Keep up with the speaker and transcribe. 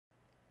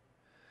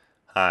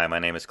Hi, my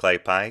name is Clay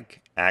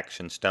Pike.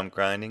 Action Stump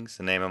Grinding is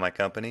the name of my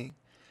company.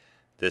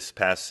 This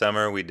past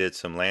summer we did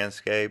some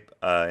landscape.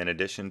 In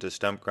addition to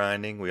stump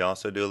grinding, we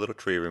also do a little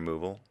tree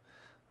removal.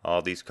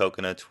 All these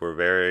coconuts were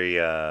very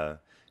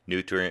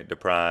nutrient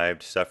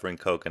deprived, suffering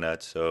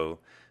coconuts, so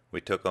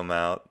we took them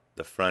out.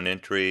 The front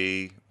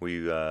entry,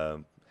 we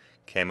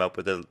came up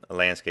with a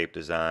landscape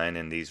design,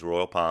 and these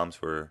royal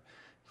palms were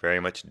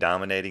very much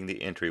dominating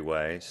the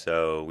entryway,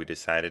 so we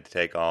decided to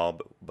take all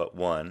but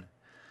one.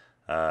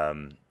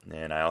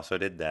 And I also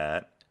did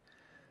that.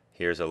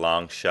 Here's a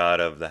long shot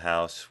of the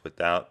house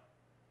without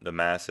the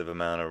massive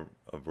amount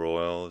of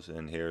royals,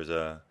 and here's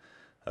a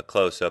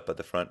close-up of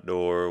the front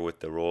door with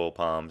the royal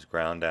palms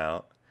ground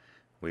out.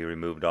 We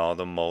removed all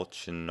the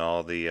mulch and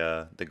all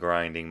the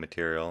grinding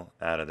material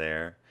out of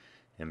there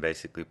and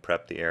basically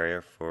prepped the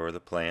area for the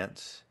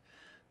plants.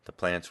 The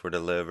plants were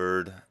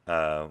delivered.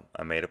 I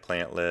made a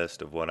plant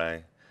list of what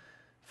I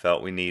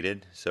felt we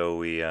needed, so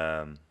we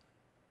had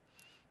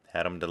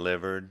them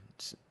delivered,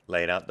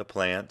 laid out the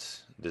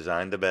plants,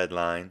 designed the bed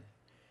line,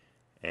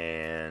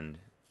 and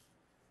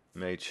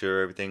made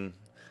sure everything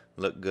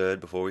looked good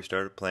before we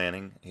started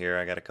planting. Here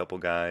I got a couple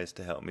guys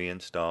to help me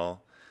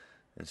install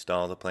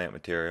the plant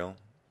material.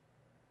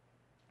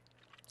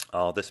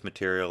 All this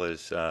material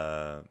is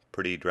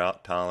pretty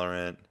drought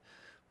tolerant,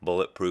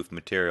 bulletproof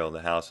material.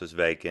 The house was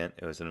vacant.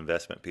 It was an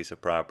investment piece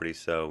of property,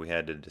 so we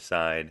had to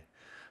decide,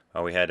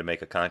 or we had to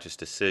make a conscious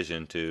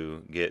decision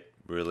to get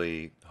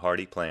really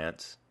hardy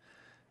plants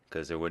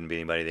because there wouldn't be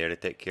anybody there to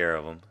take care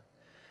of them.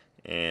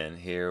 And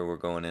here we're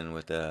going in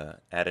with a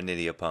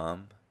Adenidia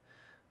palm.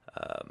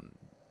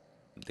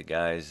 The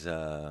guys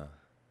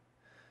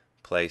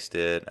placed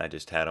it. I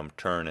just had them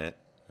turn it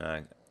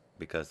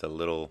because the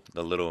little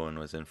one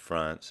was in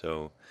front,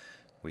 so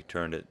we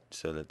turned it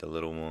so that the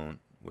little one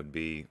would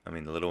be. I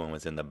mean, the little one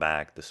was in the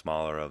back, the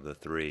smaller of the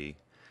three.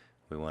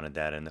 We wanted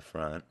that in the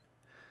front.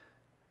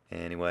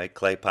 Anyway,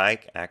 Clay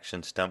Pike,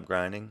 Action Stump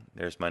Grinding.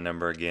 There's my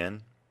number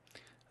again.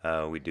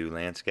 We do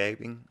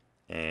landscaping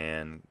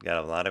and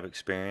got a lot of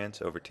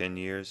experience, over 10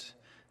 years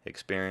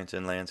experience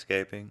in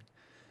landscaping.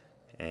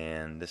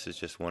 And this is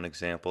just one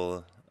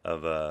example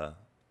of a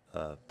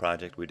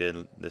project we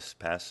did this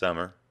past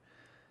summer.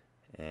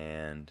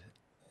 And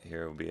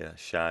here will be a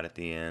shot at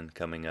the end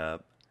coming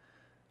up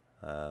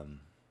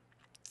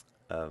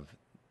of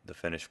the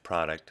finished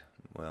product.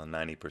 Well,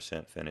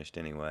 90% finished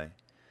anyway.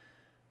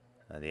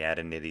 The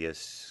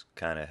Adenidius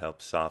kind of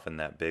helps soften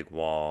that big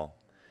wall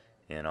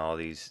and all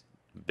these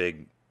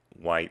big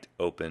white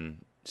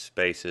open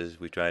spaces.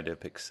 We tried to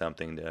pick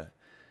something to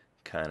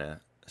kind of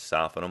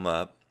soften them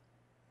up.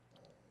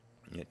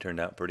 It turned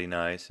out pretty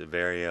nice. A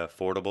very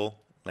affordable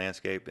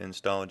landscape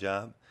install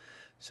job.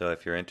 So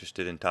if you're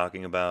interested in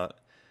talking about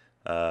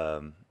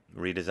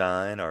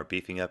redesign or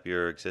beefing up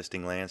your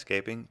existing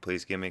landscaping,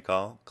 please give me a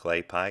call.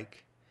 Clay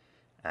Pike,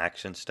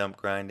 Action Stump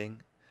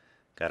Grinding.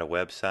 Got a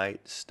website,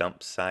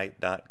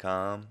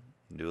 stumpsite.com.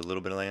 Do a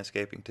little bit of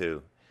landscaping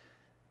too.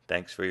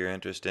 Thanks for your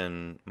interest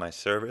in my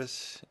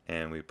service,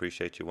 and we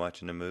appreciate you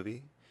watching the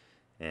movie.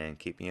 And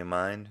keep me in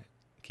mind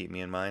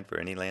for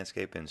any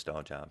landscape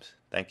install jobs.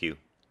 Thank you.